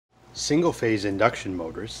single-phase induction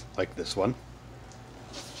motors, like this one,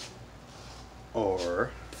 or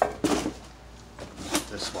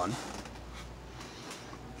this one,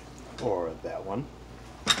 or that one,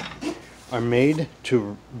 are made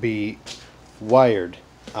to be wired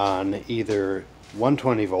on either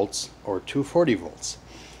 120 volts or 240 volts.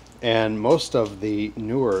 And most of the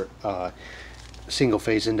newer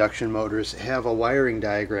single-phase induction motors have a wiring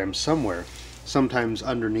diagram somewhere, sometimes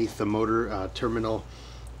underneath the motor terminal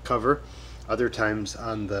cover, other times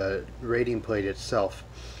on the rating plate itself,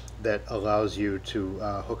 that allows you to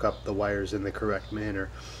hook up the wires in the correct manner.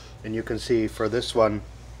 And you can see for this one,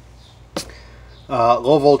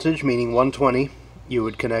 low voltage, meaning 120, you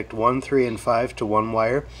would connect 1, 3, and 5 to one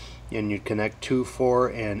wire, and you'd connect 2, 4,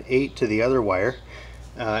 and 8 to the other wire.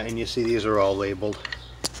 And you see these are all labeled.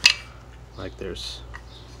 Like there's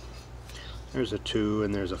a 2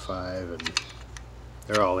 and there's a 5, and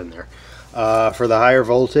they're all in there. For the higher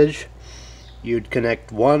voltage, you'd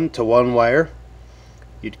connect 1 to one wire,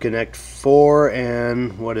 you'd connect 4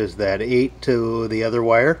 and what is that, 8 to the other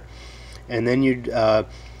wire, and then you'd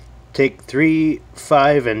take 3,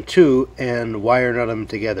 5, and 2 and wire nut them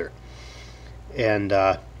together, and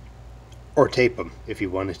or tape them if you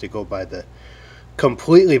wanted to go by the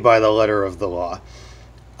completely by the letter of the law.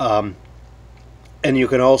 And you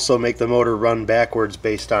can also make the motor run backwards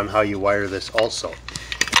based on how you wire this also.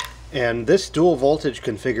 And this dual voltage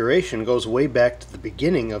configuration goes way back to the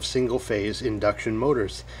beginning of single-phase induction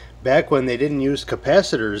motors, back when they didn't use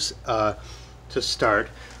capacitors to start,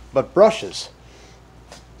 but brushes.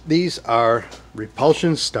 These are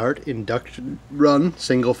repulsion start induction run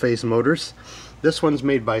single-phase motors. This one's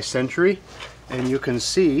made by Century, and you can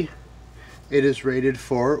see it is rated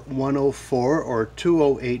for 104 or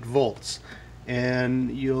 208 volts.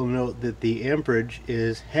 And you'll note that the amperage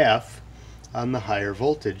is half on the higher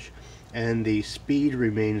voltage, and the speed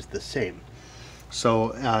remains the same.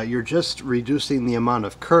 So you're just reducing the amount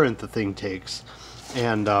of current the thing takes,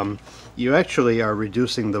 and you actually are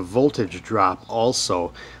reducing the voltage drop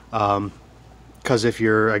also, because if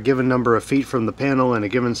you're a given number of feet from the panel and a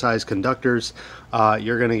given size conductors,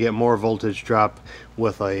 you're going to get more voltage drop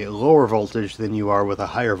with a lower voltage than you are with a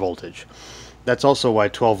higher voltage. That's also why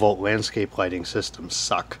 12-volt landscape lighting systems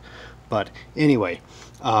suck. But anyway,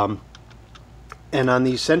 and on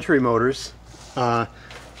these Century motors,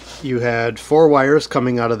 you had 4 wires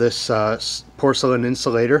coming out of this porcelain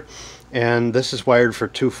insulator, and this is wired for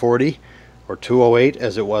 240 or 208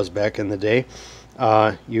 as it was back in the day.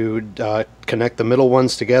 You'd connect the middle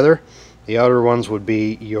ones together. The outer ones would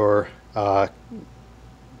be your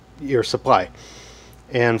supply.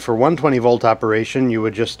 And for 120 volt operation, you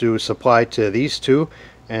would just do supply to these two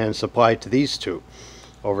and supply to these two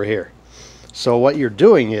over here. So what you're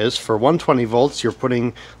doing is, for 120 volts, you're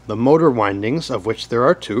putting the motor windings, of which there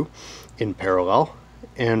are 2, in parallel,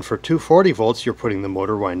 and for 240 volts, you're putting the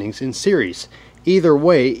motor windings in series. Either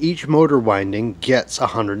way, each motor winding gets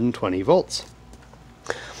 120 volts.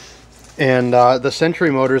 And the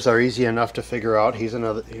Century motors are easy enough to figure out. Here's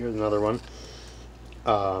another one.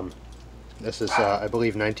 This is, I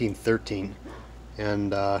believe, 1913,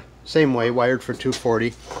 and same way, wired for 240.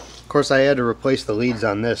 Of course, I had to replace the leads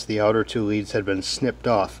on this. The outer 2 leads had been snipped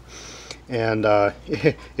off, and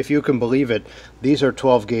if you can believe it, these are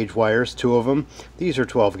 12 gauge wires, 2 of them. These are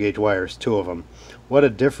 12 gauge wires, 2 of them. What a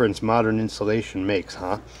difference modern insulation makes,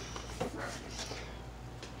 huh?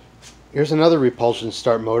 Here's another repulsion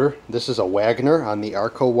start motor. This is a Wagner on the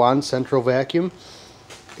Arco Wand central vacuum.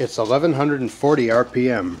 It's 1140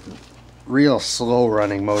 RPM. Real slow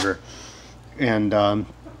running motor, and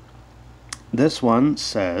this one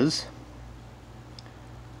says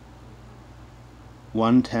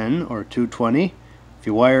 110 or 220. If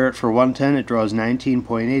you wire it for 110, it draws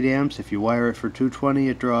 19.8 amps. If you wire it for 220,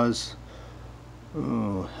 it draws,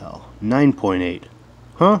 oh hell, 9.8.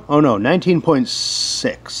 Huh? Oh no,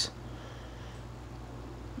 19.6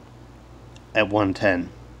 at 110,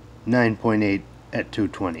 9.8 at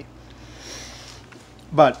 220.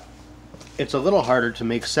 But it's a little harder to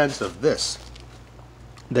make sense of this.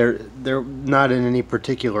 They're not in any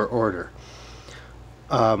particular order.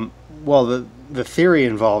 Well, the theory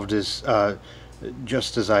involved is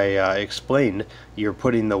just as I explained. You're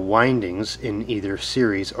putting the windings in either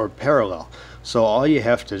series or parallel. So all you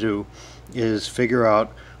have to do is figure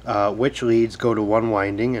out which leads go to one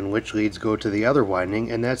winding and which leads go to the other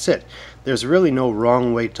winding, and that's it. There's really no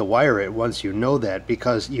wrong way to wire it once you know that,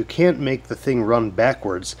 because you can't make the thing run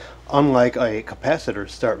backwards. Unlike a capacitor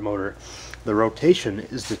start motor, the rotation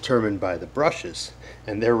is determined by the brushes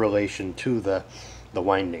and their relation to the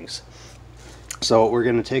windings. So we're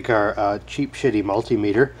going to take our cheap shitty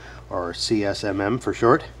multimeter, or CSMM for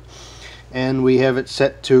short, and we have it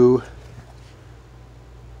set to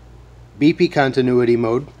BP continuity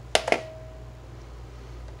mode.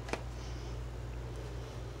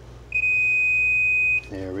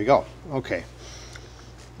 There we go. Okay,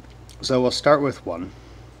 so we'll start with 1.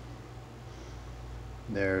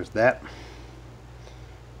 There's that,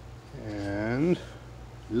 and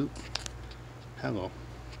hello.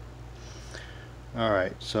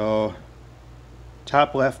 Alright, so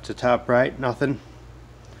top left to top right, nothing.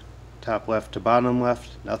 Top left to bottom left,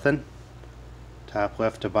 nothing. Top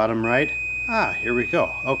left to bottom right. Ah, here we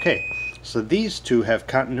go. Okay, so these two have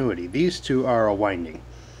continuity. These two are a winding.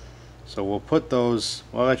 So we'll put those,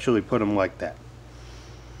 well, actually put them like that.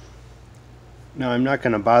 Now I'm not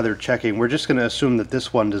going to bother checking. We're just going to assume that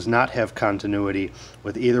this one does not have continuity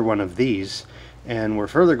with either one of these, and we're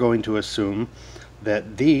further going to assume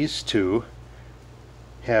that these two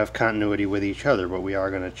have continuity with each other, but we are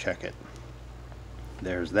going to check it.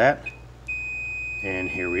 There's that, and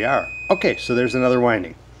here we are. Okay, so there's another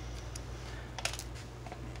winding.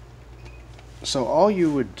 So all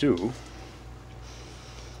you would do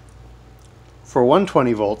for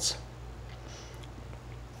 120 volts,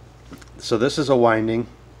 so this is a winding,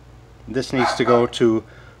 this needs to go to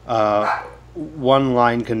one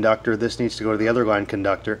line conductor, this needs to go to the other line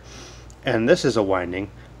conductor, and this is a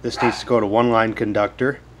winding, this needs to go to one line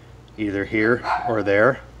conductor, either here or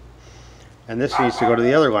there, and this needs to go to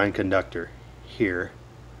the other line conductor, here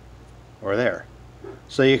or there.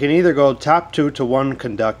 So you can either go top 2 to one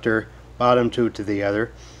conductor, bottom 2 to the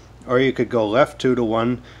other, or you could go left 2 to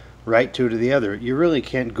one, right 2 to the other. You really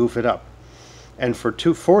can't goof it up. And for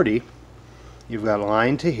 240, you've got a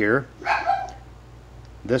line to here.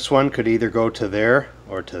 This one could either go to there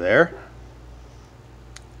or to there,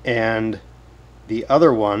 and the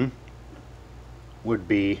other one would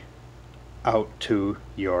be out to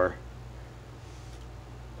your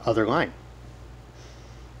other line.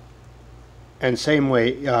 And same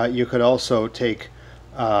way, you could also take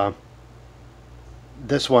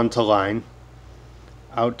this one to line,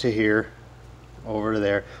 out to here, over to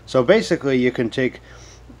there. So basically you can take,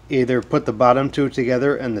 either put the bottom 2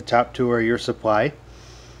 together and the top 2 are your supply,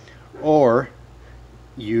 or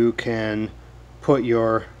you can put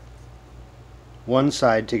your one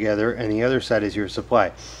side together and the other side is your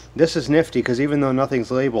supply. This is nifty because even though nothing's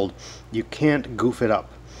labeled, you can't goof it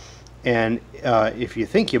up. And if you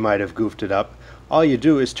think you might have goofed it up, all you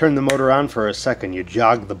do is turn the motor on for a second. You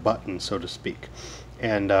jog the button, so to speak,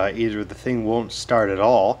 and either the thing won't start at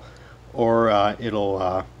all, or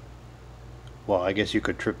it'll well, I guess you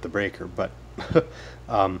could trip the breaker, but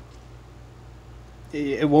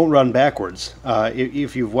it won't run backwards.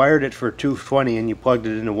 If you've wired it for 220 and you plugged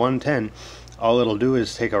it into 110, all it'll do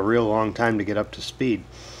is take a real long time to get up to speed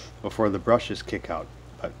before the brushes kick out.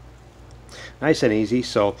 But nice and easy.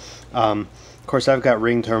 So of course I've got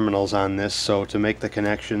ring terminals on this, so to make the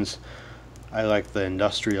connections I like the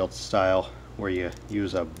industrial style where you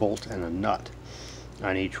use a bolt and a nut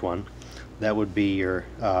on each one. That would be your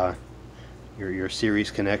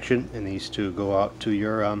series connection, and these two go out to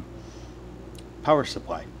your power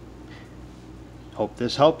supply. Hope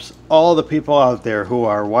this helps all the people out there who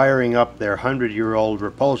are wiring up their 100-year-old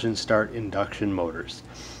repulsion start induction motors.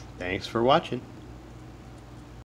 Thanks for watching.